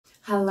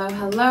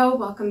Hello,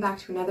 welcome back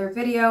to another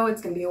video.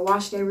 It's going to be a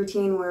wash day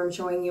routine where I'm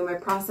showing you my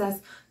process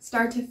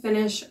start to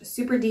finish,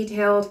 super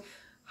detailed,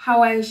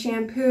 how I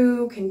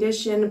shampoo,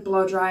 condition,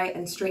 blow dry,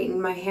 and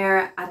straighten my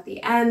hair. At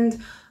the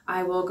end,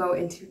 I will go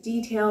into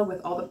detail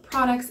with all the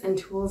products and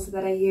tools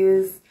that I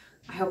use.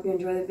 I hope you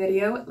enjoy the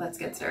video. Let's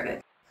get started.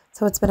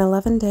 So it's been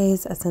 11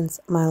 days since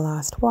my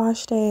last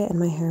wash day and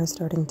my hair is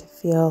starting to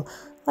feel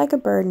like a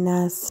bird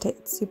nest.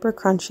 It's super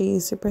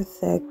crunchy, super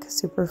thick,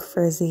 super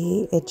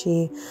frizzy,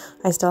 itchy.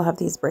 I still have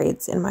these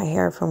braids in my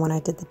hair from when I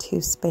did the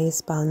 2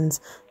 space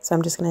buns. So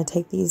I'm just going to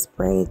take these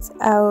braids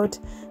out,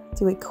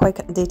 do a quick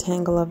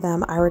detangle of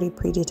them. I already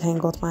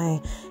pre-detangled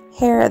my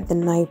hair the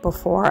night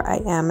before.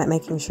 I am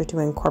making sure to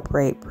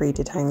incorporate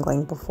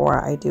pre-detangling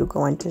before I do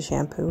go into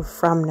shampoo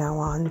from now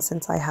on,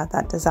 since I had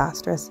that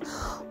disastrous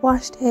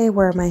wash day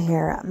where my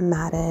hair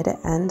matted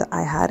and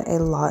I had a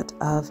lot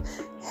of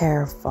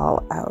hair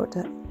fall out.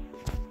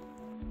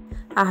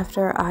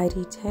 After I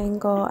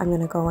detangle, I'm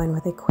going to go in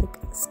with a quick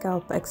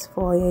scalp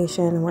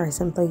exfoliation where I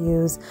simply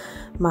use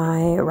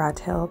my rat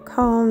tail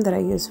comb that I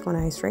use when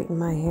I straighten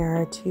my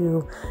hair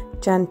to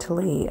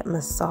gently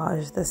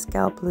massage the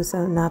scalp,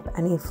 loosen up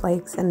any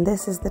flakes, and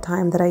this is the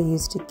time that I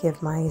use to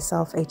give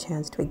myself a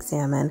chance to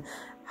examine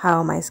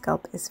how my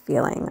scalp is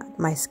feeling.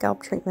 My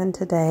scalp treatment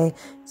today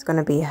is going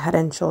to be Head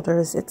and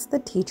Shoulders. It's the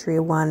tea tree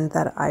one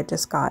that I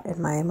just got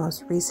in my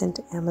most recent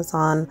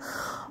Amazon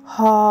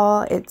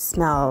haul. It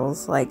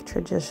smells like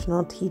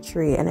traditional tea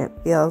tree and it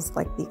feels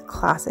like the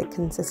classic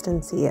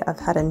consistency of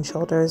Head and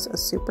Shoulders,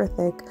 super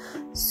thick,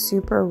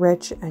 super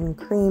rich and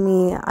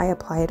creamy. I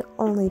apply it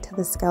only to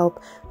the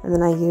scalp and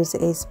then I use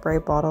a spray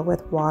bottle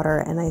with water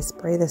and I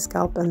spray the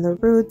scalp and the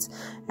roots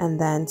and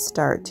then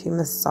start to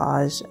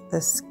massage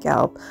the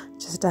scalp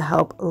just to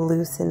help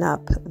loosen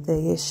up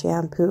the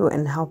shampoo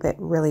and help it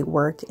really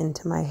work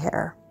into my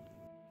hair.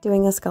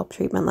 Doing a scalp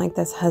treatment like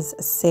this has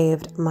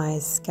saved my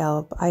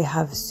scalp. I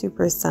have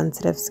super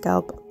sensitive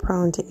scalp,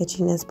 prone to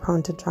itchiness,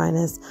 prone to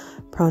dryness,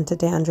 prone to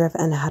dandruff,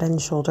 and Head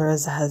and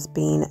Shoulders has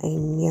been a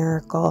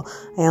miracle.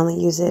 I only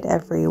use it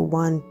every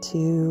 1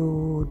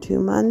 to 2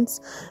 months,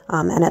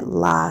 and it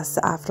lasts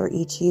after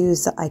each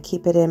use. I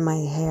keep it in my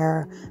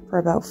hair for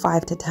about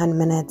 5 to 10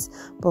 minutes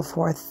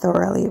before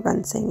thoroughly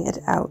rinsing it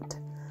out.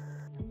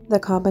 The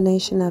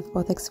combination of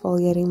both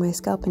exfoliating my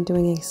scalp and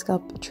doing a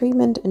scalp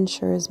treatment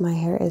ensures my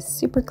hair is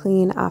super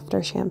clean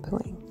after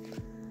shampooing.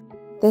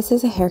 This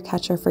is a hair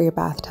catcher for your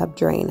bathtub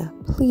drain.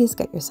 Please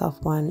get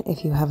yourself one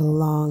if you have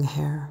long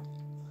hair.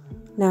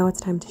 Now it's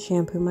time to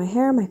shampoo my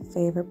hair. My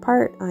favorite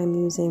part, I'm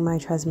using my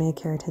Tresemme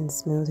Keratin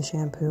Smooth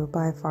shampoo,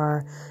 by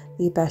far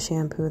the best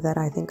shampoo that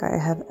I think I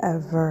have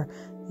ever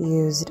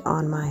used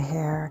on my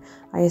hair.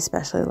 I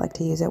especially like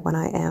to use it when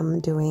I am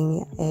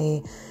doing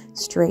a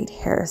straight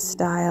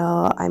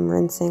hairstyle. I'm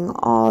rinsing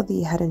all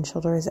the Head and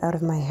Shoulders out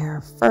of my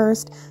hair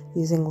first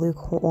using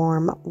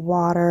lukewarm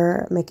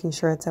water, making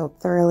sure it's out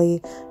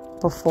thoroughly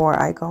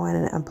before I go in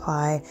and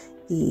apply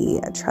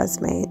the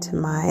Tresemme to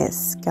my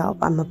scalp.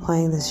 I'm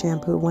applying the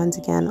shampoo once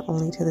again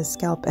only to the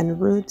scalp and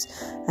roots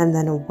and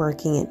then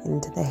working it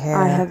into the hair.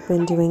 I have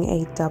been doing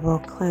a double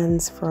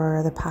cleanse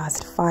for the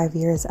past 5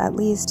 years at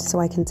least, so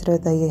I consider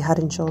the Head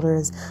and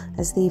Shoulders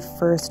as the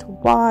first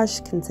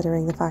wash,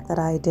 considering the fact that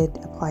I did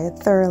apply it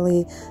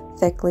thoroughly,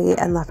 thickly,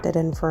 and left it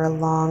in for a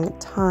long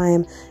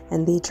time,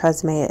 and the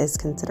Tresemme is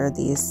considered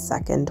the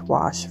second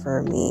wash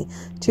for me.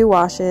 2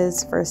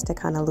 washes, first to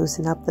kind of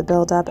loosen up the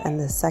buildup, and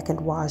the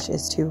second wash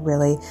is to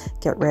really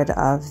get rid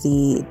of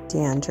the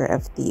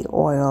dandruff, the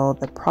oil,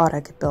 the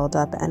product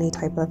buildup, any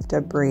type of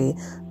debris,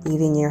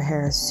 leaving your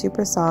hair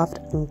super soft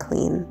and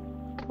clean.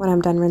 When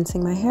I'm done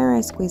rinsing my hair,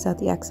 I squeeze out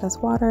the excess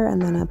water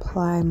and then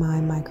apply my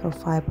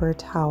microfiber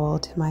towel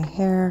to my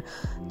hair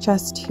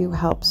just to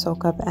help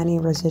soak up any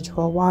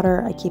residual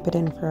water. I keep it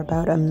in for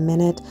about a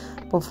minute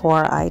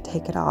before I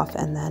take it off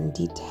and then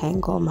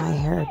detangle my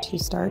hair to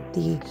start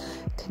the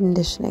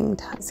conditioning.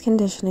 This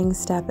conditioning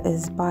step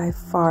is by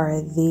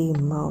far the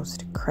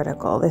most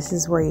critical. This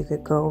is where you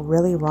could go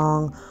really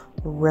wrong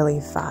really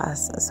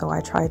fast. So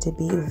I try to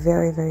be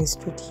very, very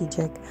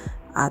strategic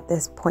at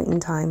this point in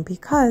time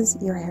because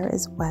your hair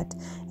is wet,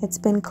 it's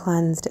been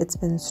cleansed, it's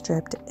been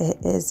stripped, it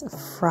is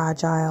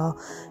fragile,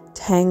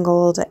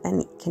 tangled,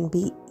 and can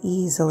be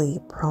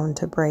easily prone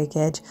to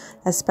breakage,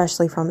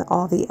 especially from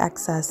all the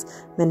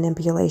excess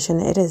manipulation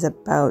it is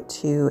about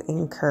to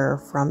incur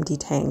from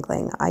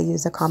detangling. I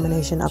use a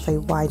combination of a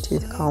wide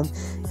tooth comb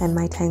and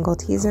my Tangle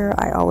Teaser.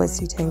 I always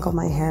detangle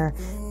my hair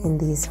in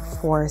these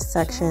 4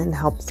 sections,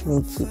 helps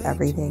me keep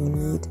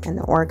everything neat and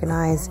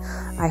organized.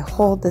 I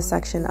hold the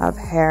section of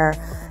hair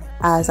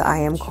as I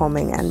am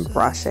combing and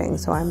brushing,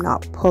 so I'm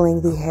not pulling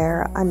the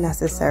hair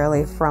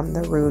unnecessarily from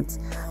the roots,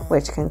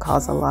 which can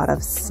cause a lot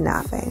of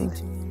snapping.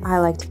 I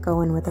like to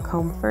go in with the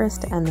comb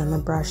first and then the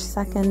brush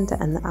second,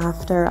 and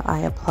after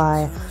I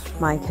apply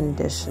my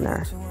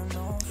conditioner.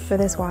 For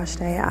this wash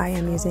day, I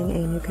am using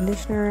a new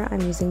conditioner.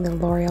 I'm using the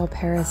L'Oreal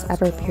Paris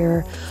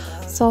Everpure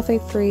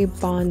sulfate-free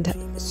bond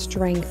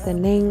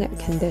strengthening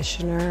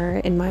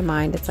conditioner. In my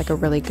mind, it's like a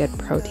really good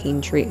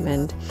protein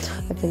treatment.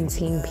 I've been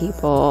seeing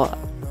people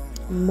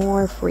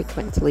more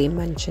frequently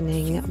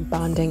mentioning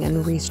bonding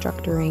and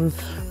restructuring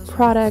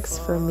products.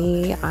 For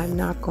me, I'm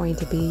not going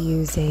to be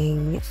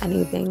using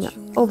anything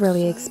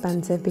overly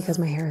expensive because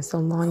my hair is so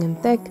long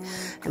and thick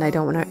and I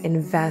don't want to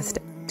invest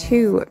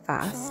too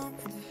fast.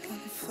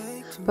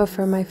 But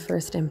for my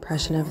first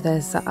impression of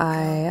this,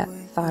 I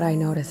thought I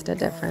noticed a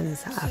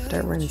difference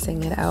after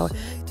rinsing it out.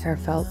 Hair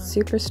felt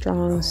super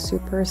strong,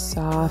 super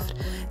soft,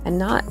 and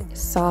not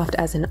soft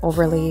as an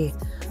overly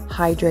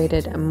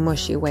hydrated,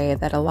 mushy way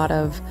that a lot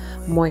of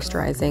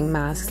moisturizing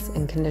masks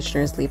and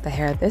conditioners leave the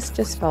hair. This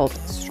just felt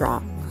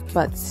strong,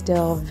 but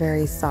still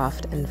very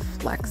soft and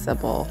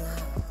flexible.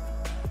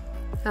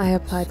 I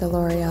applied the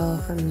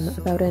L'Oreal from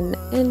about an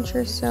inch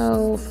or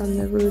so from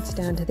the roots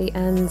down to the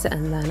ends,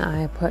 and then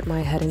I put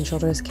my Head &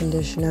 Shoulders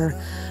conditioner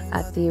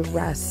at the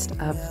rest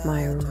of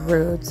my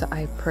roots.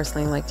 I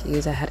personally like to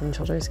use a Head &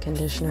 Shoulders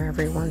conditioner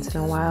every once in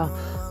a while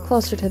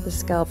closer to the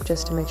scalp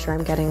just to make sure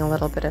I'm getting a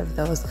little bit of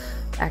those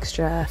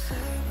extra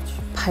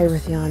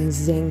pyrithione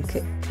zinc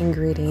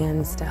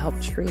ingredients to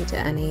help treat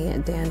any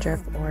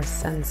dandruff or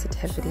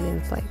sensitivity in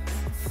flakes.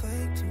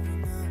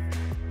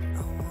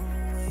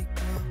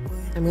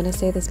 I'm going to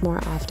say this more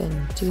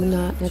often. Do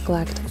not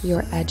neglect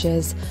your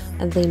edges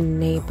and the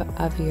nape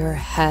of your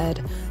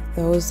head.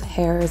 Those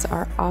hairs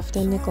are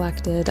often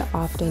neglected,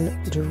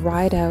 often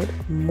dried out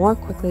more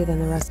quickly than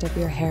the rest of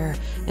your hair,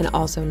 and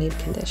also need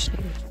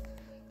conditioning.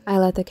 I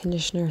let the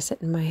conditioner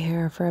sit in my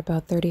hair for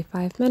about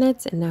 35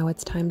 minutes, and now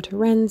it's time to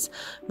rinse.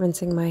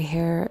 Rinsing my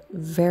hair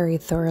very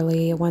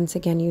thoroughly, once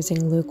again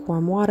using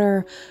lukewarm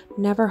water,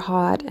 never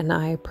hot, and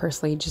I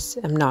personally just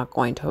am not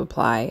going to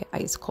apply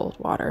ice cold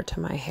water to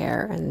my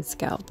hair and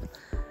scalp.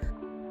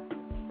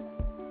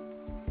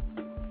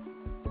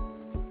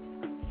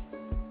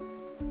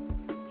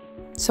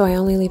 So I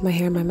only leave my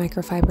hair in my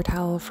microfiber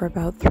towel for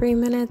about 3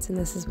 minutes, and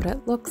this is what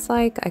it looks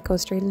like. I go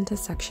straight into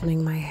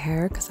sectioning my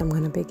hair because I'm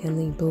going to begin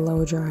the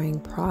blow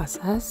drying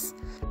process.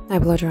 I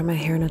blow dry my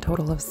hair in a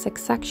total of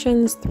 6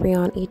 sections, 3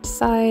 on each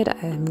side.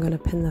 I'm going to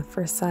pin the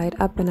first side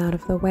up and out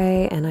of the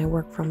way, and I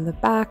work from the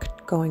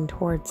back going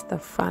towards the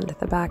front.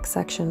 The back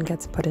section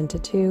gets put into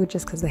 2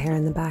 just because the hair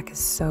in the back is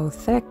so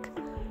thick.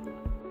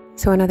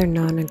 So another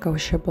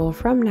non-negotiable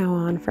from now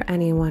on for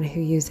anyone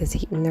who uses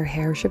heat in their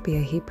hair should be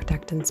a heat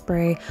protectant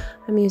spray.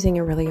 I'm using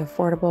a really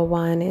affordable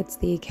one. It's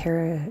the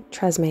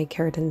Tresemme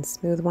Keratin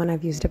Smooth one.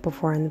 I've used it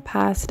before in the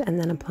past, and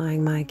then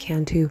applying my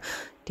Cantu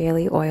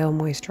Daily Oil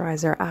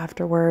Moisturizer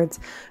afterwards,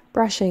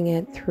 brushing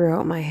it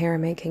throughout my hair,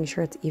 making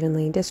sure it's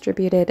evenly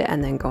distributed,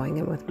 and then going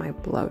in with my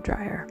blow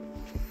dryer.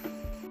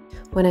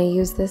 When I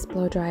use this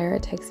blow dryer,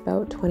 it takes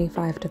about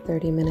 25 to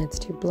 30 minutes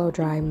to blow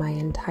dry my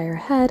entire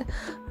head.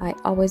 I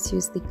always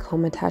use the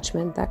comb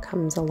attachment that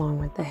comes along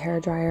with the hair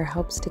dryer.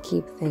 Helps to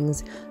keep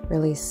things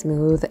really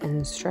smooth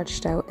and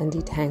stretched out and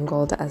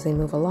detangled as they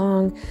move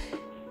along.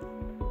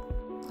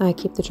 I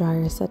keep the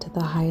dryer set to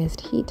the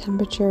highest heat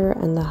temperature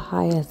and the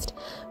highest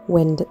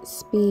wind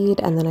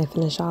speed, and then I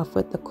finish off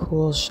with the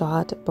cool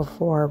shot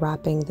before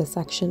wrapping the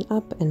section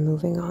up and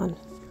moving on.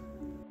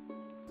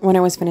 When I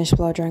was finished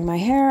blow drying my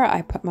hair,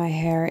 I put my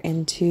hair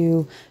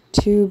into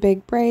 2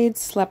 big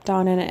braids, slept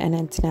on it, and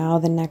it's now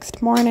the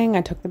next morning.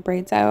 I took the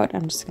braids out.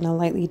 I'm just going to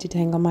lightly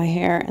detangle my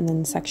hair and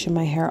then section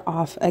my hair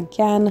off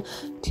again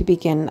to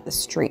begin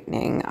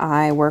straightening.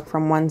 I work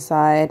from one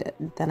side,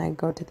 then I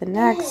go to the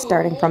next,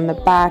 starting from the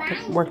back,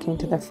 working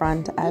to the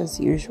front as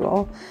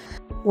usual.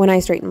 When I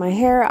straighten my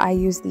hair, I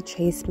use the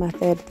Chase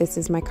method. This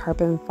is my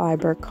carbon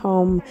fiber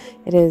comb.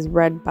 It is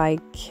Red by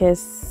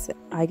Kiss.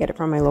 I get it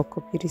from my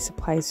local beauty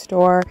supply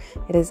store.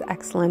 It is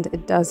excellent.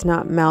 It does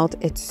not melt.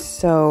 It's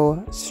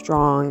so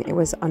strong. It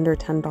was under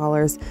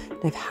 $10 and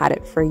I've had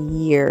it for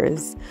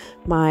years.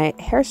 My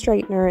hair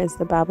straightener is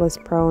the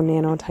Babyliss Pro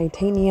Nano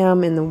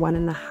Titanium in the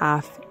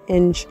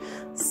 1.5-inch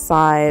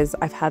size.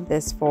 I've had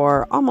this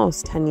for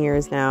almost 10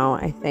 years now,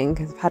 I think.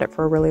 I've had it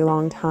for a really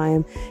long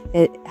time.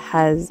 It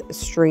has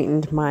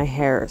straightened my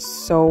hair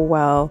so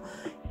well.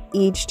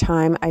 Each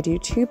time I do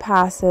 2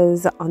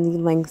 passes on the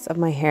lengths of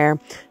my hair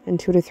and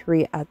 2 to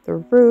 3 at the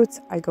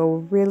roots. I go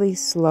really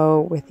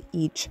slow with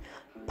each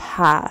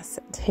pass,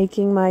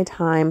 taking my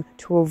time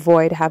to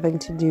avoid having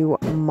to do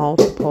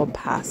multiple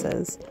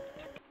passes.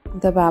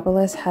 The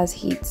Babyliss has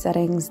heat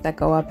settings that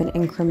go up in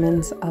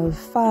increments of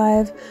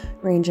 5,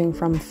 ranging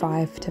from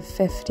 5 to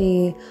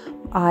 50.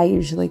 I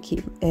usually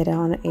keep it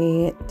on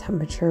a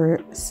temperature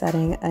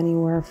setting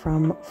anywhere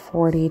from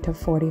 40 to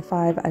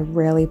 45. I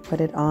rarely put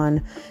it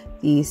on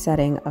the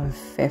setting of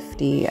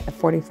 50.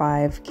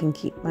 45 can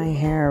keep my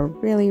hair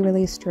really,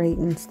 really straight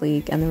and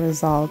sleek, and the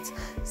results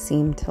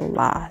seem to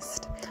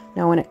last.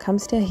 Now, when it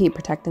comes to heat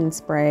protectant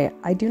spray,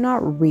 I do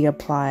not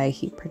reapply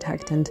heat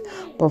protectant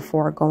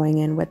before going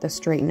in with the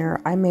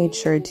straightener. I made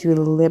sure to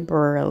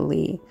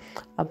liberally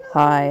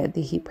apply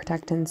the heat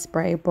protectant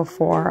spray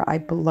before I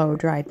blow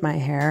dried my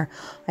hair.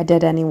 I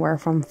did anywhere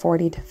from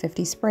 40 to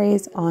 50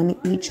 sprays on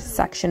each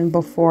section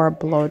before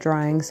blow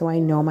drying, so I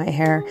know my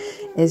hair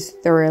is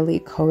thoroughly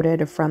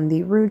coated from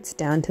the roots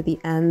down to the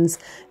ends,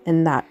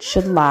 and that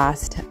should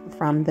last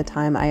from the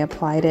time I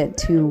applied it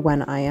to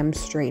when I am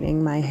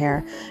straightening my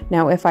hair.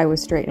 Now, if I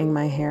was straightening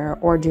my hair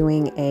or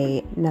doing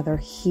another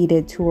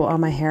heated tool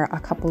on my hair a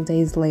couple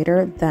days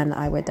later, then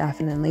I would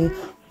definitely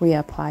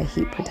reapply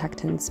heat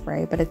protectant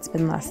spray, but it's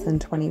been less than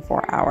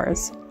 24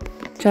 hours.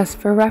 Just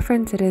for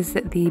reference, it is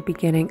the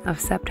beginning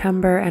of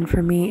September, and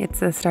for me,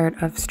 it's the start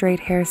of straight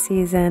hair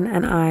season,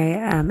 and I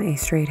am a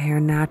straight hair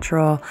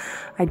natural.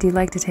 I do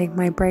like to take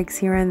my breaks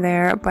here and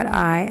there, but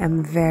I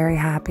am very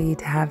happy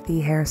to have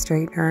the hair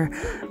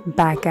straightener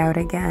back out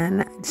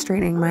again.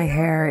 Straightening my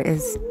hair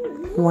is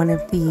one of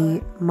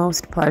the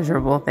most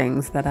pleasurable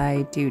things that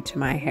I do to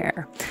my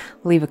hair.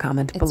 Leave a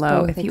comment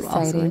below if you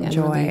also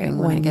enjoy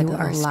when you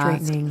are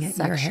straightening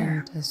your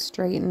hair. To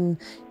straighten,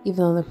 even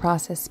though the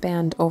process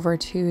spanned over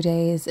 2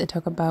 days, it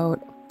took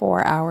about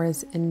 4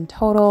 hours in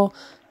total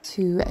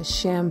to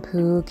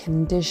shampoo,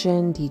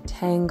 condition,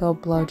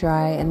 detangle, blow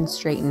dry, and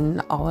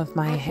straighten all of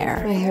my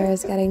hair. My hair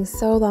is getting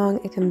so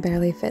long it can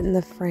barely fit in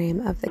the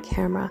frame of the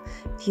camera.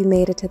 If you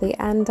made it to the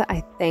end,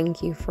 I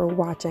thank you for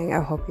watching.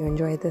 I hope you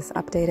enjoyed this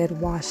updated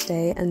wash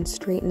day and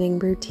straightening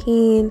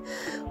routine.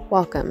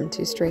 Welcome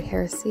to straight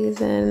hair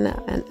season,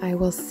 and I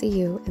will see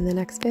you in the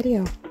next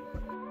video.